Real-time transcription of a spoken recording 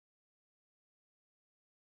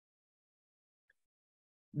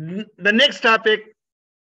The next topic,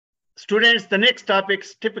 students, the next topic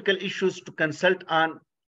is typical issues to consult on.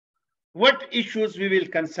 What issues we will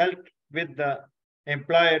consult with the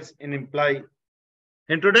employers and employee.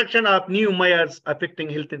 Introduction of new measures affecting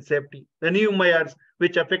health and safety. The new measures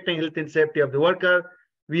which affecting health and safety of the worker,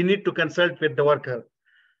 we need to consult with the worker.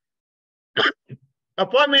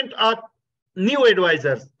 Appointment of new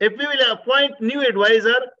advisors. If we will appoint new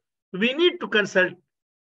advisor, we need to consult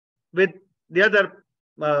with the other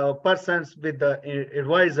persons, with the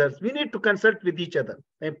advisors. We need to consult with each other.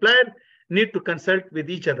 The employer need to consult with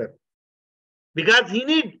each other because he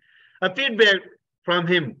need a feedback from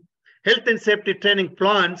him. Health and safety training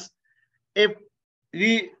plans, if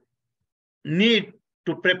we need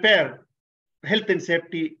to prepare health and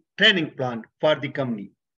safety training plan for the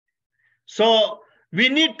company. So we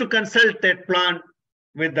need to consult that plan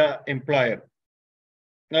with the employer,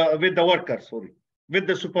 with the worker, sorry, with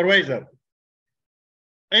the supervisor.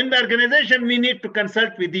 In the organization, we need to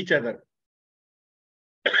consult with each other.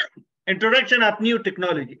 Introduction of new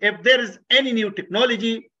technology. If there is any new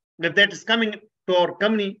technology that is coming to our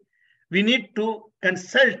company, we need to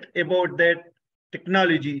consult about that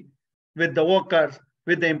technology with the workers,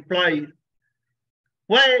 with the employees.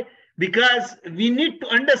 Why? Because we need to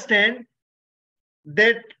understand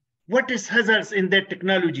that what is hazards in that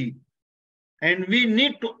technology, and we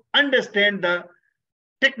need to understand the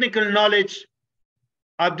technical knowledge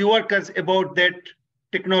of the workers about that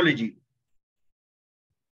technology.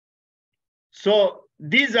 So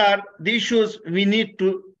these are the issues we need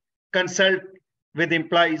to consult with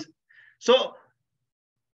employees. So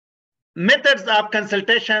methods of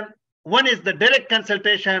consultation, one is the direct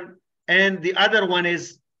consultation and the other one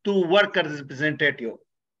is to workers representative.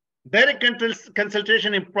 Direct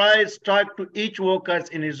consultation implies talk to each worker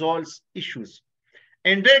and resolves issues.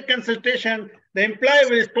 In direct consultation, the employee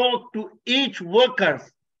will talk to each worker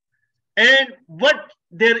and what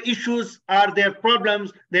their issues are, their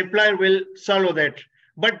problems, the employer will solve that.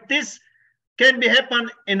 But this can be happen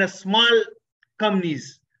in a small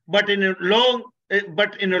companies, but in a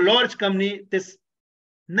large company, this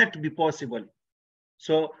not be possible.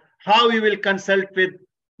 So how we will consult with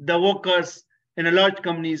the workers in a large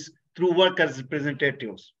companies through workers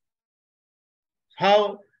representatives?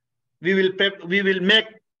 How we will make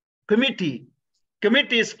committee.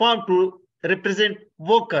 Committee is formed to represent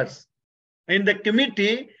workers. In the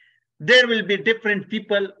committee, there will be different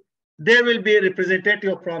people. There will be a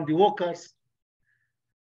representative from the workers.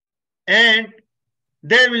 And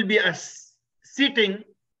there will be a sitting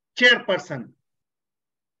chairperson.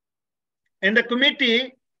 In the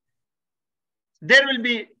committee, there will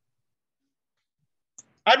be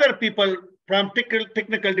other people from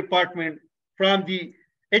technical department, from the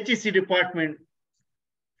HEC department,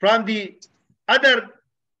 from the other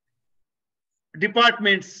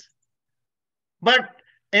departments. But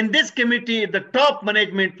in this committee, the top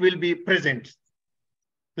management will be present,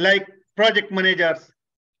 like project managers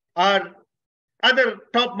or other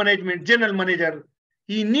top management, general manager.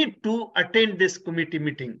 He need to attend this committee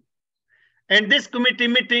meeting. And this committee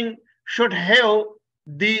meeting should have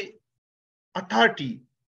the authority.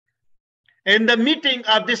 And the meeting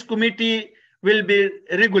of this committee will be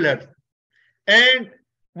regular. And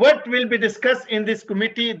what will be discussed in this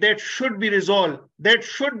committee, that should be resolved, that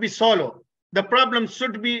should be solved. The problem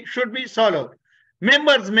should be solved.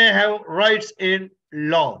 Members may have rights in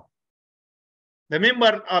law. The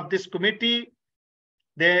member of this committee,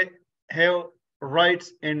 they have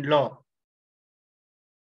rights in law.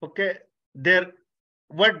 Okay,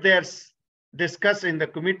 what they're discussed in the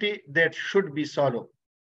committee, that should be solved.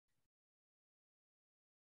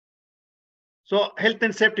 So health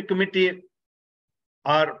and safety committee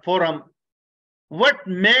or forum, what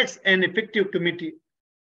makes an effective committee?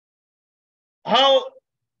 How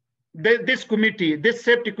this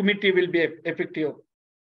safety committee will be effective?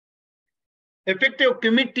 Effective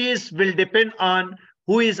committees will depend on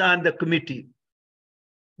who is on the committee.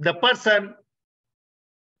 The person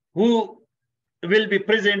who will be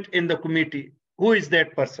present in the committee, who is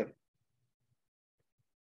that person?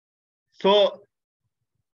 So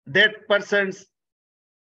that persons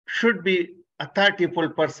should be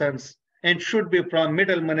authoritative persons and should be from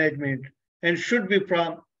middle management and should be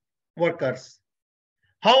from workers.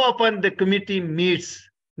 How often the committee meets,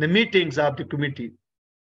 the meetings of the committee?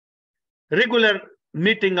 Regular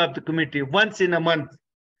meeting of the committee once in a month.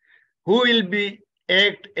 Who will be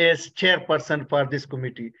act as chairperson for this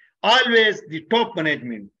committee? Always the top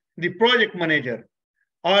management, the project manager,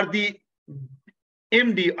 or the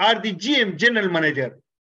MD or the GM, general manager.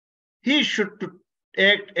 He should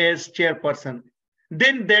act as chairperson.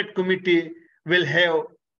 Then that committee will have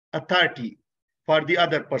authority. for the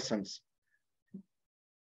other persons.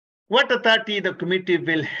 What authority the committee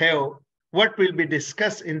will have, what will be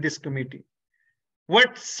discussed in this committee,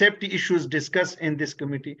 what safety issues discussed in this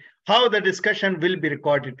committee, how the discussion will be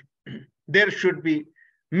recorded. There should be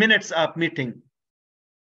minutes of meeting,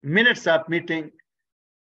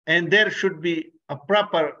 and there should be a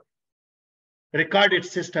proper recorded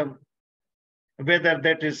system, whether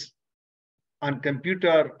that is on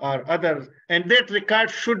computer or other, and that record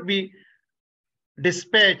should be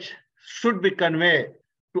dispatched, should be conveyed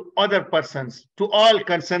to other persons, to all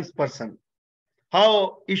concerned persons,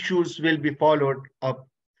 how issues will be followed up.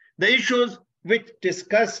 The issues which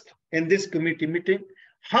discussed in this committee meeting,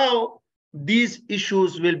 how these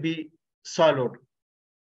issues will be solved.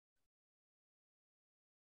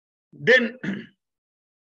 Then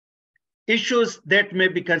issues that may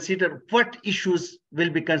be considered, what issues will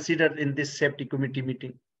be considered in this safety committee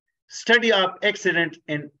meeting? Study of accident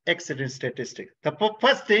and accident statistics. The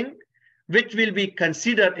first thing which will be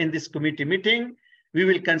considered in this committee meeting, we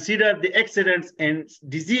will consider the accidents and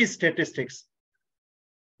disease statistics.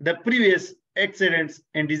 The previous accidents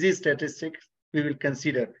and disease statistics we will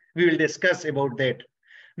consider. We will discuss about that.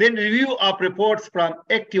 Then review of reports from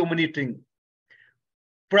active monitoring.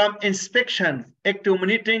 From inspection, active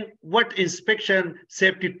monitoring, what inspection,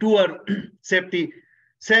 safety tour, safety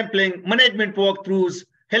sampling, management walkthroughs,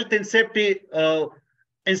 health and safety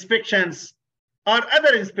inspections, or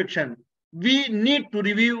other inspection. We need to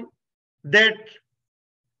review that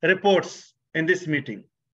reports in this meeting.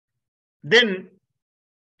 Then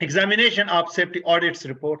examination of safety audits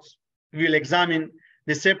reports. We will examine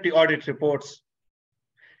the safety audit reports.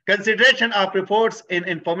 Consideration of reports and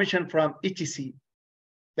information from HEC.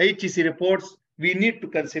 The HEC reports we need to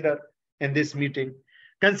consider in this meeting.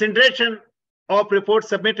 Consideration of reports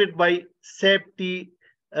submitted by safety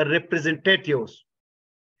representatives.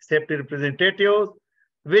 Safety representatives,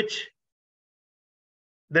 which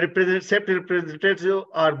the safety representatives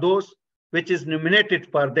are those which is nominated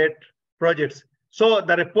for that projects. So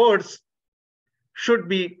the reports should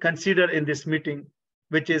be considered in this meeting,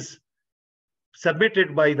 which is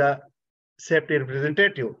submitted by the safety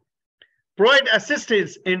representative. Provide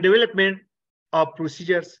assistance in development of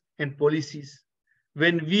procedures and policies.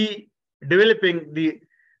 When we developing the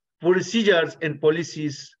procedures and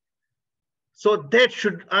policies, so that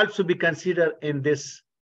should also be considered in this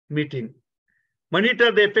meeting.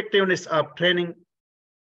 Monitor the effectiveness of training.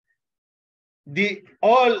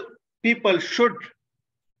 All people should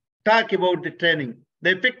talk about the training,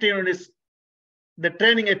 the effectiveness, the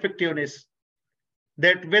training effectiveness,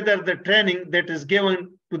 that whether the training that is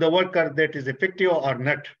given to the worker that is effective or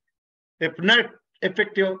not. If not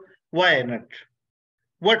effective, why not?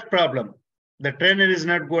 What problem? The trainer is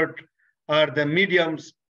not good, or the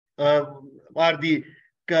mediums, or the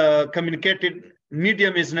communicated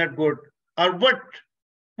medium is not good, or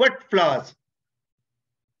what flaws?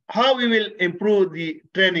 How we will improve the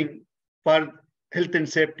training for health and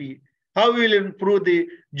safety? How we will improve the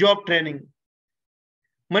job training?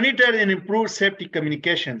 Monitor and improve safety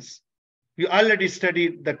communications. We already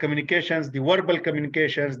studied the communications, the verbal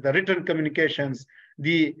communications, the written communications,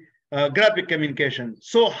 the graphic communication.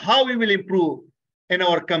 So how we will improve in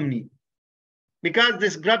our company? Because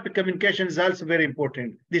this graphic communication is also very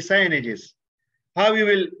important. The signages, how we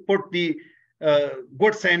will put the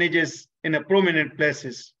good signages in a prominent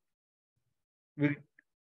places.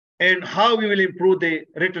 And how we will improve the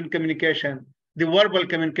written communication, the verbal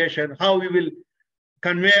communication, how we will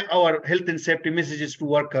convey our health and safety messages to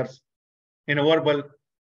workers in a verbal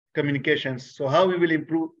communications. So how we will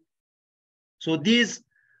improve. So these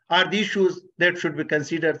are the issues that should be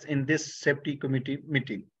considered in this safety committee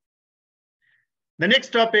meeting. The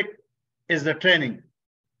next topic is the training.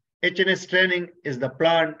 HNS training is the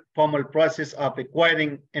planned formal process of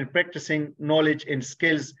acquiring and practicing knowledge and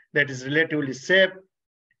skills that is relatively safe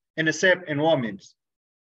in a safe environment.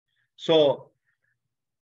 So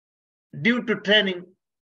due to training,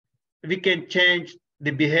 we can change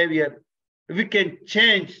the behavior, we can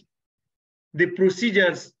change the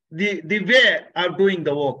procedures, the way of doing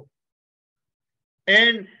the work.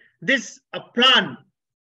 And this a plan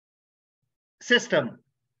system.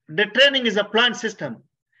 The training is a plan system.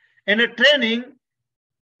 In a training,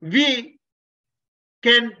 we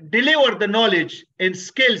can deliver the knowledge and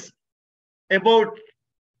skills about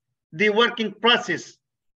the working process,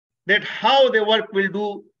 that how the work will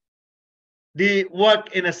do the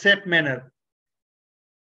work in a safe manner.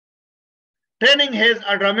 Training has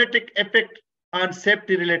a dramatic effect on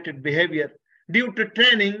safety-related behavior. Due to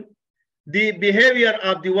training, the behavior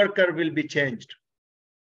of the worker will be changed.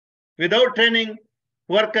 Without training,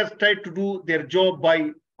 workers try to do their job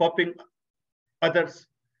by copying others,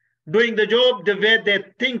 doing the job the way they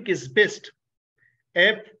think is best.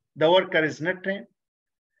 If the worker is not trained,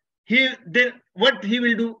 what he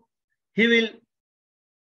will do? He will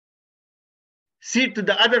see to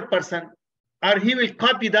the other person, or he will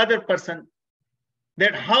copy the other person,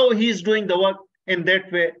 that how he is doing the work, in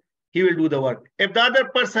that way he will do the work. If the other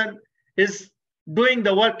person is doing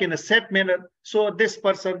the work in a safe manner, so this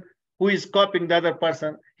person who is copying the other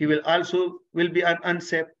person, he will also be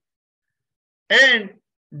unsafe. And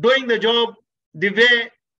doing the job the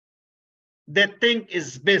way they think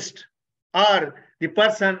is best, or the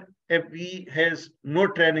person, if he has no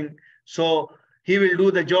training, so he will do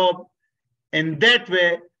the job in that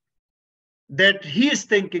way that he is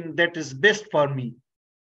thinking that is best for me.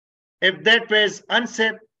 If that way is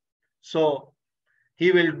unsafe, so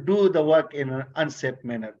he will do the work in an unsafe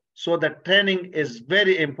manner. So the training is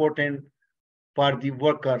very important for the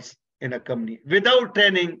workers in a company. Without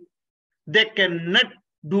training, they cannot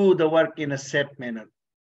do the work in a safe manner.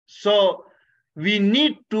 So we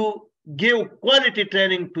need to give quality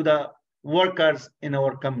training to the workers in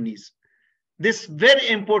our companies. This very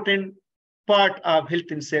important part of health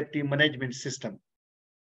and safety management system.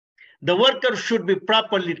 The worker should be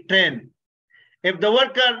properly trained. If the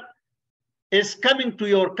worker is coming to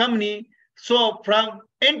your company, so from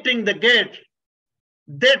entering the gate,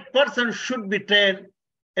 that person should be trained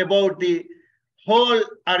about the whole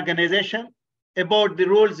organization, about the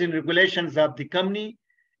rules and regulations of the company,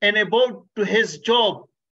 and about to his job,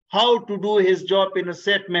 how to do his job in a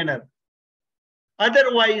safe manner.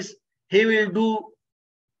 Otherwise, he will do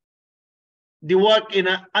the work in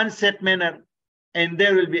an unsafe manner, and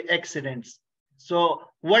there will be accidents. So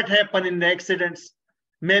what happened in the accidents?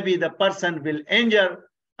 Maybe the person will injure,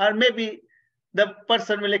 or maybe the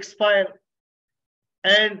person will expire,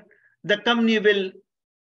 and the company will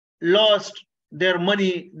lost their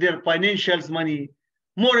money, their financials money,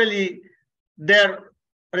 morally they're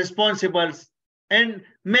responsible, and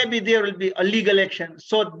maybe there will be a legal action.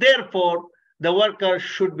 So therefore, the worker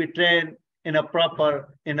should be trained in a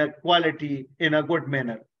proper, in a quality, in a good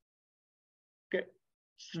manner. Okay,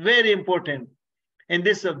 it's very important. And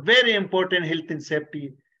this is a very important health and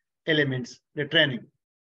safety elements, the training.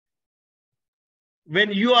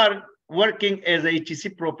 When you are working as a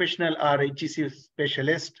HEC professional or HEC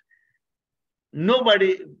specialist,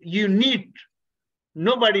 nobody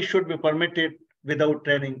should be permitted without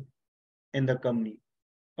training in the company.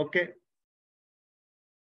 Okay.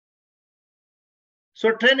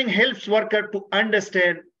 So training helps worker to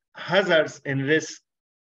understand hazards and risks.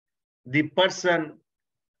 The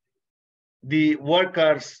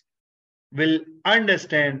workers will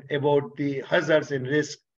understand about the hazards and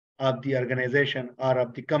risks of the organization or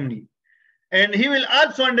of the company. And he will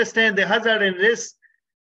also understand the hazard and risk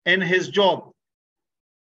in his job.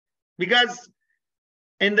 Because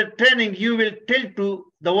in the training, you will tell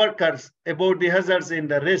to the workers about the hazards and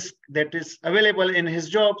the risk that is available in his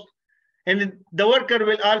job. And the worker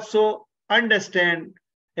will also understand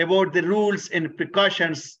about the rules and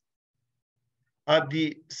precautions of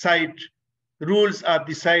the site, rules of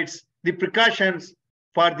the sites, the precautions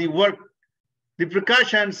for the work, the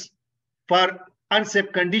precautions for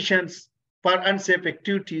unsafe conditions, for unsafe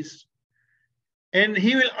activities. And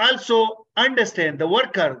he will also understand, the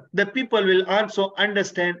worker, the people will also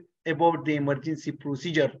understand about the emergency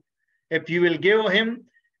procedure. If you will give him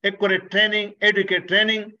accurate training, adequate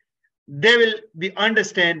training, they will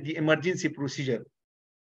understand the emergency procedure.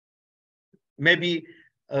 Maybe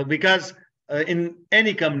because in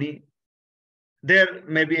any company, there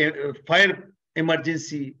may be a fire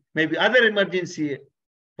emergency, maybe other emergency.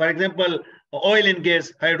 For example, oil and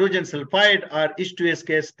gas, hydrogen sulfide, or H2S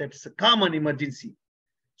gas, that's a common emergency.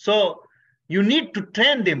 So you need to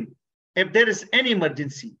train them if there is any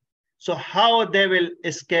emergency. So how they will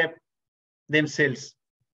escape themselves.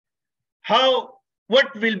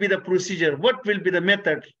 What will be the procedure? What will be the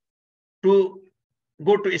method to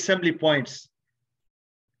go to assembly points?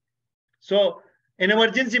 So in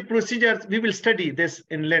emergency procedures, we will study this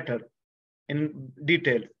in later, in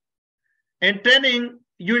detail. And training,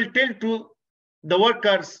 you will tell to the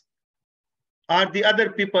workers or the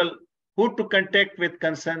other people who to contact with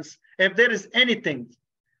concerns if there is anything.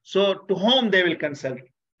 So to whom they will consult.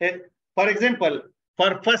 For example,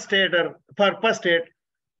 for first aid,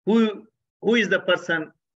 who is the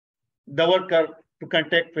person, the worker to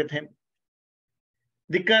contact with him?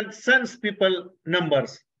 The concerns people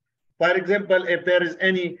numbers. For example, if there is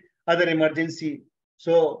any other emergency,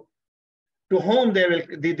 so to whom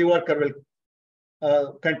the worker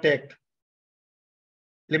will contact.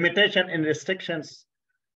 Limitation and restrictions.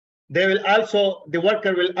 The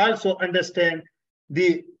worker will also understand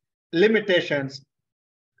the limitations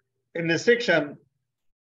and restriction,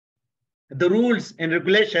 the rules and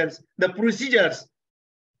regulations, the procedures,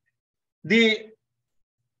 the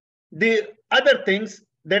other things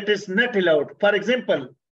that is not allowed. For example,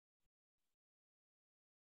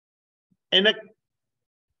 in a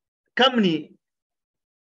company,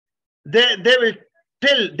 they will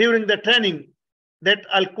tell during the training that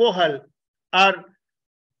alcohol or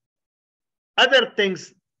other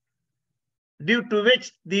things due to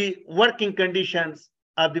which the working conditions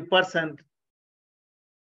of the person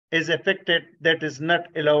is affected, that is not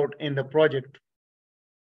allowed in the project.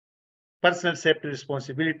 Personal safety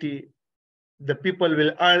responsibility, the people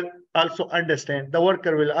will also understand, the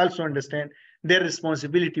worker will also understand their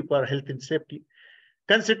responsibility for health and safety.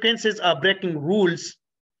 Consequences of breaking rules,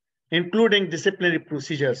 including disciplinary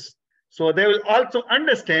procedures. So they will also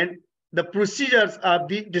understand the procedures of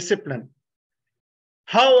the discipline,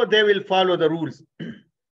 how they will follow the rules.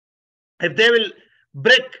 If they will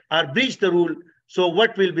break or breach the rule, so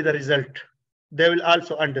what will be the result? They will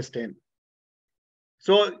also understand.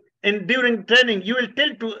 So during training, you will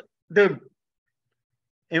tell to them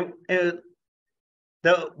the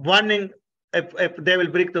warning. If they will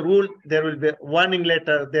break the rule, there will be a warning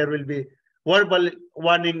letter, there will be verbal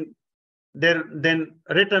warning, then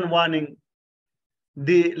written warning.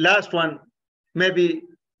 The last one, maybe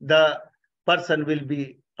the person will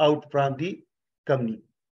be out from the company.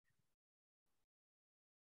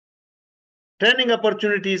 Training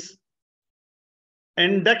opportunities,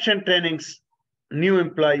 induction trainings, new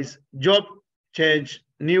employees, job change,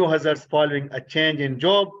 new hazards following a change in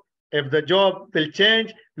job. If the job will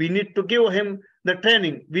change, we need to give him the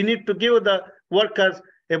training. We need to give the workers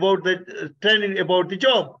about the training about the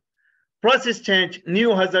job. Process change,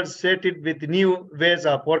 new hazards stated with new ways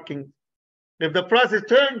of working. If the process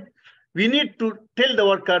change, we need to tell the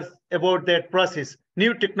workers about that process.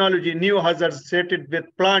 New technology, new hazards stated with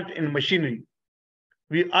plant and machinery.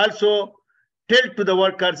 We also tell to the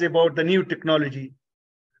workers about the new technology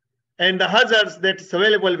and the hazards that is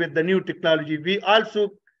available with the new technology. We also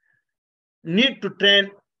need to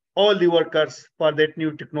train all the workers for that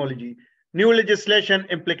new technology. New legislation,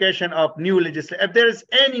 implication of new legislation. If there is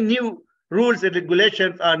any new rules and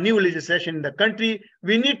regulations or new legislation in the country,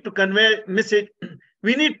 we need to convey message.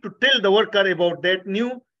 We need to tell the worker about that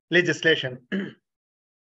new legislation.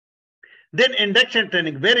 Then induction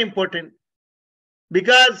training, very important,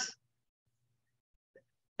 because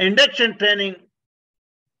induction training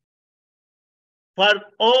for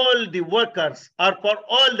all the workers or for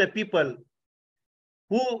all the people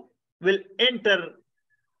who will enter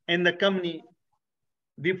in the company,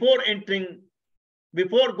 before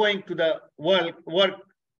going to the work,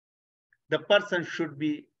 the person should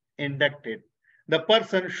be inducted. The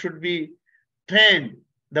person should be trained.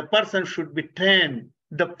 The person should be trained.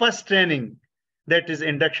 The first training, that is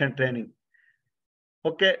induction training.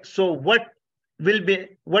 Okay, so what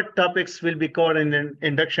topics will be covered in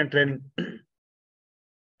induction training?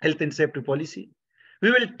 Health and safety policy. We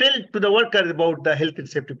will tell to the workers about the health and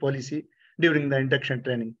safety policy during the induction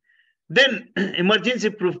training. Then emergency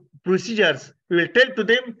procedures. We will tell to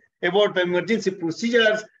them about the emergency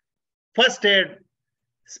procedures, first aid,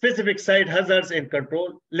 specific site hazards and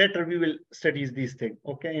control. Later we will study these things,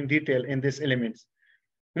 okay, in detail in these elements.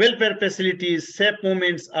 Welfare facilities, safe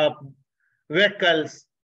movements of vehicles,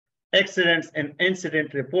 accidents and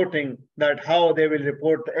incident reporting, that how they will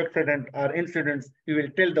report the accident or incidents. We will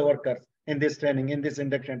tell the workers in this training, in this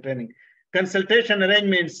induction training. Consultation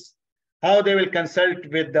arrangements, how they will consult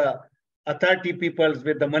with the authority peoples,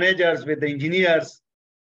 with the managers, with the engineers,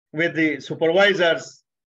 with the supervisors.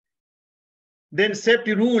 Then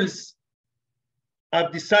safety rules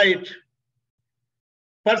of the site,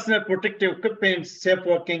 personal protective equipment, safe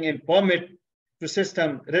working and permit to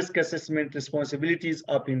system, risk assessment, responsibilities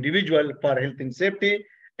of individual for health and safety,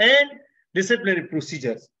 and disciplinary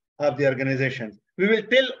procedures of the organization. We will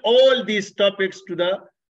tell all these topics to the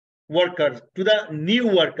workers, to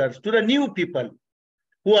the new people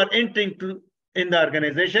who are entering in the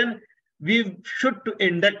organization. We should to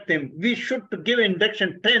induct them. We should to give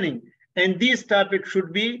induction training, and these topics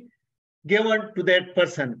should be given to that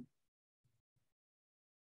person.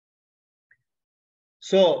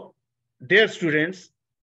 So, dear students,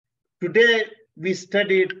 today we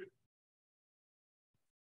studied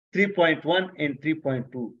 3.1 and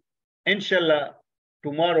 3.2. Inshallah,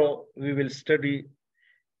 tomorrow we will study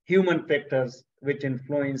human factors which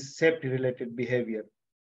influence safety-related behavior.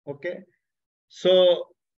 Okay, so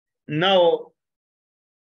now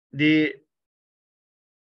the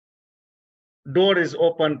door is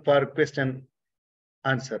open for question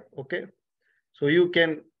answer. Okay, so you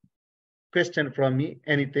can question from me,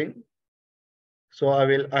 anything. So I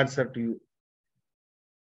will answer to you.